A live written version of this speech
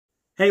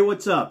Hey,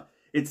 what's up?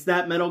 It's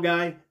that metal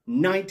guy,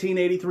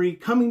 1983,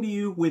 coming to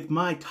you with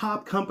my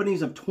top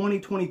companies of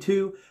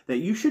 2022 that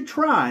you should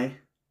try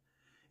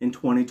in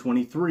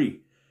 2023.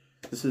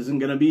 This isn't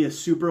going to be a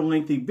super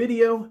lengthy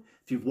video.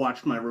 If you've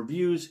watched my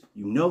reviews,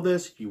 you know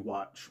this. If you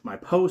watch my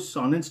posts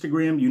on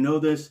Instagram, you know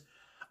this.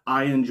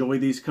 I enjoy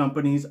these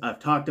companies. I've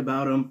talked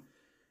about them.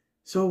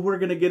 So we're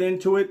going to get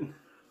into it.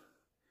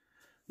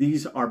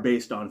 These are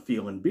based on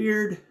feel and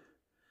beard,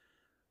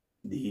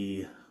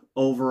 the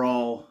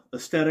overall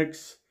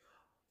aesthetics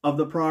of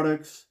the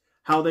products,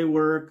 how they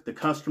work, the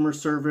customer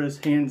service,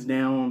 hands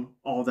down,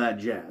 all that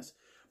jazz.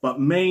 But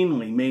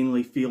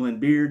mainly feel and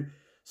beard.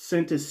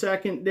 Scent is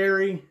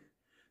secondary.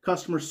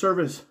 Customer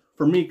service,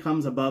 for me,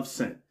 comes above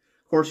scent.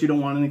 Of course, you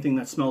don't want anything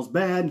that smells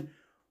bad,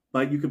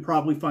 but you could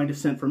probably find a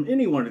scent from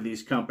any one of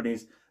these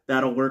companies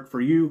that'll work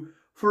for you.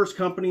 First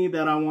company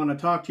that I want to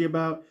talk to you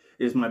about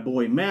is my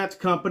boy Matt's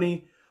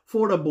company,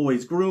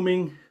 boyz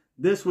Grooming.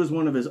 This was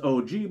one of his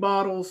OG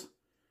bottles.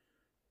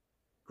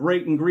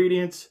 Great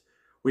ingredients.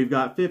 We've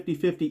got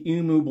 50-50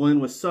 emu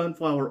blend with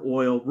sunflower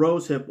oil,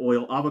 rosehip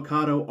oil,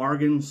 avocado,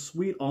 argan,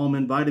 sweet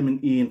almond, vitamin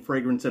E, and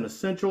fragrance and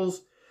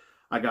essentials.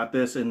 I got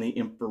this in the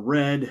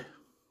infrared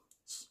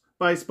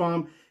spice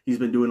bomb. He's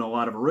been doing a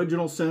lot of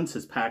original scents.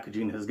 His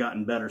packaging has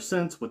gotten better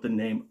since with the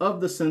name of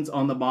the scents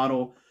on the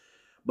bottle.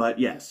 But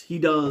yes, he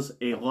does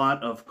a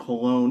lot of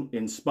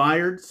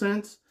cologne-inspired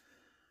scents,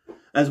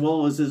 as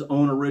well as his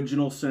own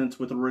original scents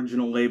with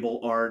original label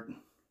art.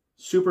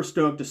 Super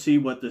stoked to see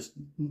what this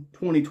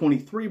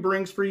 2023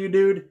 brings for you,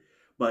 dude.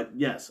 But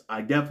yes,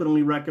 I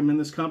definitely recommend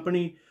this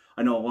company.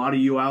 I know a lot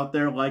of you out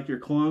there like your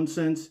cologne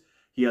scents.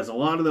 He has a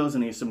lot of those,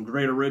 and he has some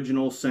great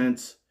original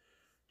scents.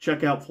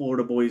 Check out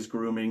boyz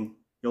Grooming.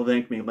 You'll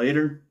thank me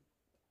later.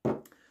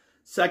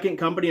 Second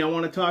company I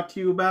want to talk to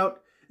you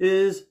about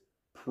is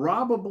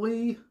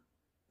probably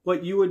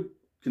what you would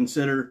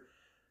consider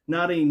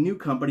not a new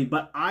company,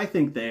 but I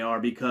think they are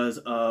because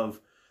of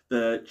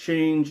the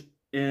change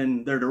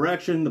in their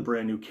direction, the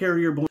brand new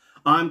carrier.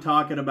 I'm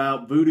talking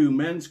about Voodoo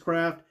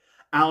Menscraft,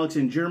 Alex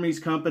and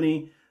Jeremy's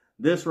company.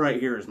 This right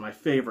here is my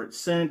favorite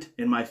scent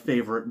and my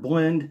favorite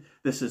blend.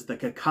 This is the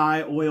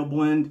cacao oil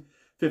blend,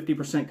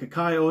 50%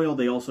 cacao oil.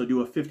 They also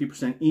do a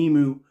 50%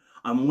 emu.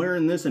 I'm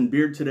wearing this in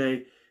beard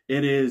today.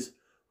 It is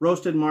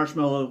roasted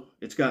marshmallow.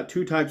 It's got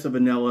two types of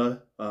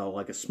vanilla,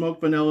 like a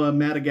smoked vanilla,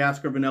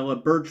 Madagascar vanilla,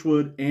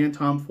 birchwood, and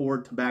Tom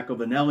Ford tobacco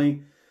vanilla.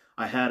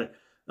 I had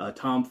a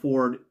Tom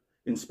Ford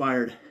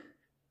inspired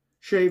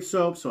shave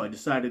soap, so I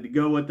decided to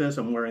go with this.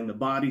 I'm wearing the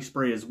body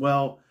spray as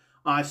well.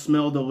 I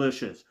smell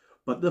delicious.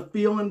 But the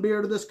feel and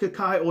beard of this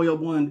cacao oil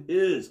blend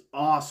is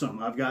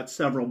awesome. I've got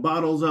several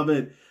bottles of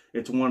it.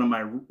 It's one of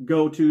my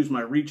go-tos, my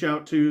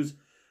reach-out-tos.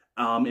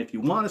 If you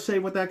want to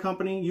save with that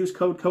company, use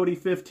code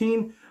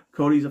Cody15.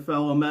 Cody's a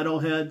fellow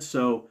metalhead,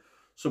 so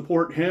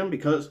support him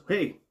because,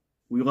 hey,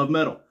 we love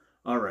metal.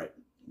 All right.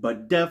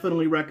 But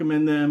definitely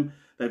recommend them.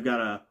 They've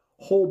got a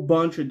whole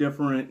bunch of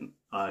different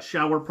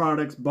shower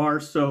products, bar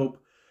soap,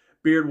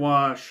 beard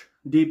wash,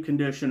 deep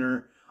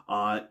conditioner,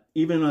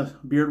 even a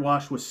beard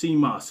wash with sea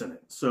moss in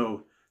it.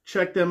 So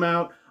check them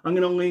out. I'm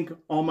going to link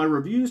all my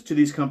reviews to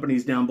these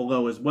companies down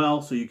below as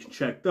well, so you can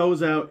check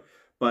those out.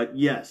 But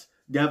yes,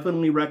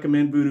 definitely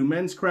recommend Voodoo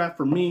Menscraft.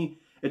 For me,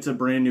 it's a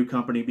brand new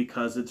company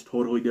because it's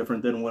totally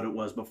different than what it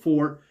was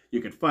before.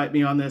 You could fight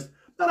me on this,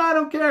 but I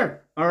don't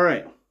care. All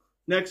right.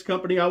 Next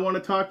company I want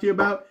to talk to you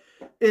about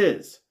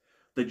is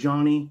the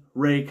Johnnie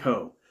Ray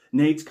Co.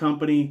 Nate's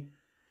company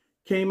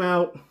came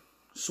out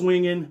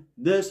swinging.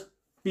 This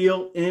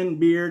feel and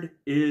beard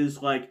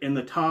is like in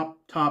the top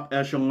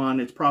echelon.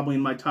 It's probably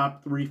in my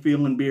top 3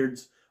 feel and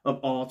beards of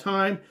all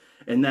time.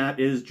 And that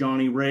is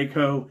Johnnie Ray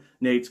Co,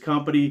 Nate's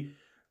company.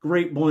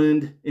 Great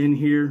blend in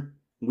here.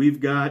 We've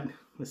got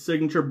a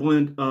signature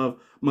blend of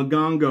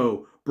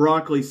magongo,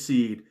 broccoli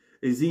seed,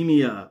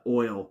 azemia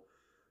oil,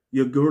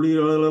 yogurt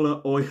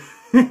oil,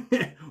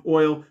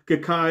 oil,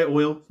 cacao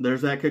oil.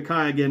 There's that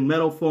cacao again,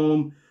 metal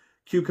foam,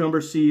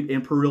 cucumber seed,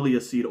 and perilla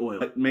seed oil.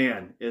 But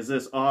man, is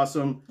this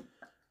awesome.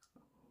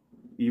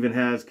 Even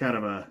has kind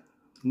of a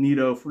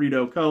neato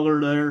Frito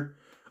color there.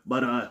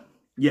 But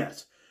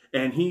yes,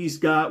 and he's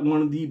got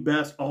one of the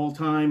best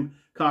all-time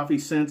coffee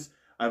scents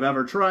I've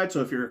ever tried.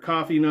 So if you're a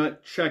coffee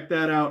nut, check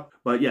that out.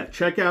 But yeah,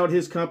 check out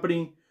his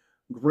company.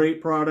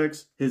 Great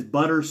products. His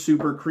butter's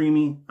super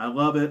creamy. I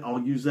love it.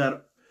 I'll use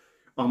that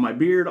on my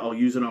beard. I'll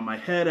use it on my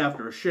head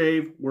after a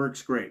shave.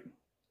 Works great.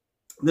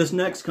 This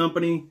next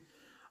company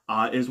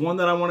is one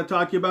that I want to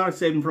talk to you about. I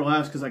saved them for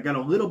last because I got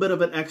a little bit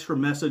of an extra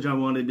message I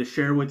wanted to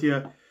share with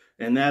you.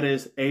 And that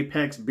is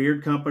Apex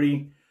Beard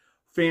Company.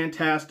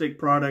 Fantastic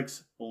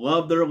products.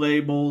 Love their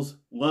labels.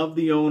 Love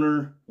the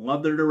owner.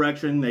 Love their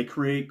direction. They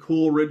create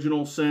cool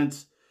original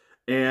scents.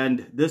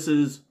 And this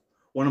is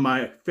one of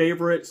my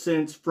favorite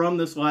scents from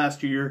this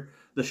last year.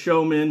 The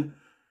Showman,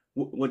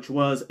 which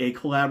was a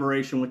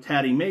collaboration with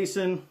Taddy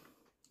Mason.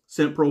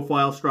 Scent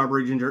profile,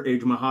 strawberry, ginger,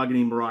 aged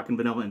mahogany, Moroccan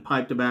vanilla, and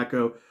pipe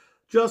tobacco.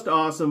 Just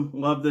awesome.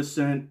 Love this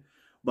scent.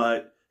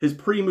 But his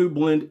Premu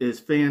blend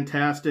is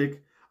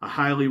fantastic. I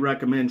highly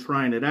recommend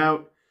trying it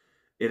out.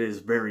 It is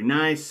very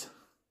nice.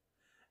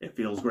 It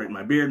feels great in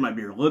my beard. My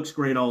beard looks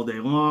great all day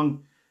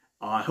long.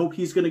 I hope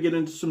he's going to get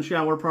into some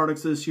shower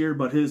products this year,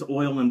 but his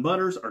oil and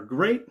butters are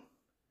great.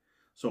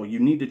 So you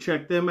need to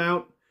check them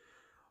out.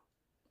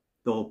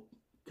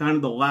 Kind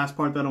of the last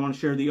part that I want to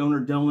share, the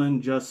owner,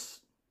 Dylan, just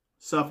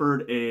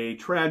suffered a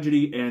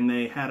tragedy and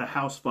they had a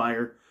house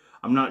fire.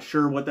 I'm not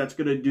sure what that's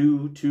going to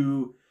do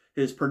to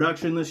his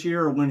production this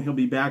year or when he'll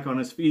be back on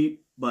his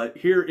feet. But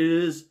here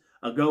is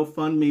a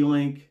GoFundMe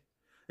link,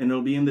 and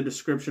it'll be in the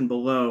description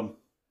below.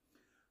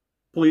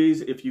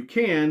 Please, if you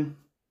can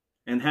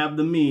and have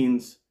the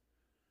means,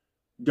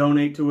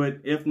 donate to it.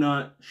 If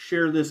not,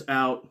 share this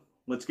out.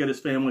 Let's get his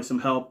family some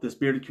help. This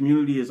bearded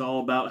community is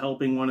all about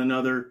helping one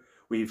another.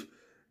 We've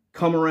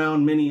come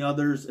around many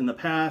others in the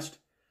past.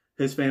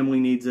 His family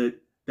needs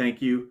it.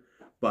 Thank you.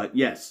 But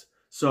yes,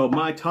 so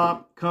my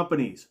top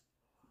companies,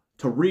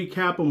 to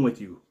recap them with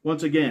you.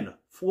 Once again,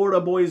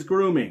 Florida Boyz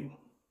Grooming,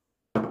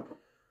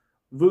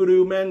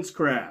 Voodoo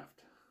Menscraft,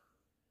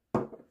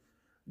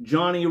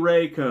 Johnnie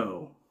Ray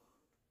Co,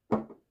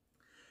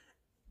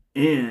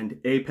 and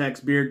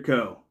Apex Beard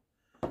Co.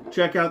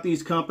 Check out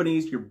these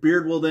companies. Your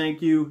beard will thank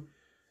you.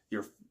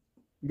 You're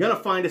going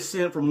to find a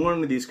scent from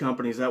one of these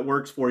companies that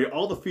works for you.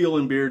 All the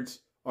feel-in beards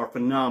are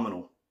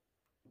phenomenal.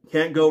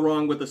 Can't go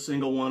wrong with a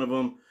single one of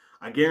them.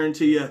 I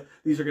guarantee you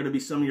these are going to be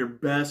some of your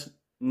best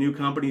new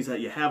companies that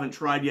you haven't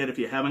tried yet if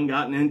you haven't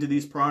gotten into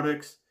these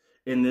products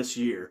in this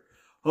year.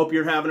 Hope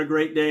you're having a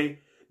great day.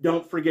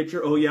 Don't forget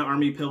your Oh Yeah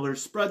Army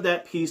pillars. Spread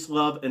that peace,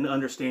 love, and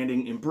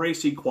understanding.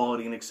 Embrace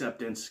equality and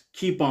acceptance.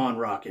 Keep on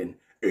rocking.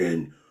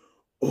 And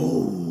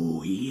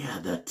oh yeah,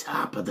 the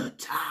top of the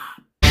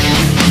top.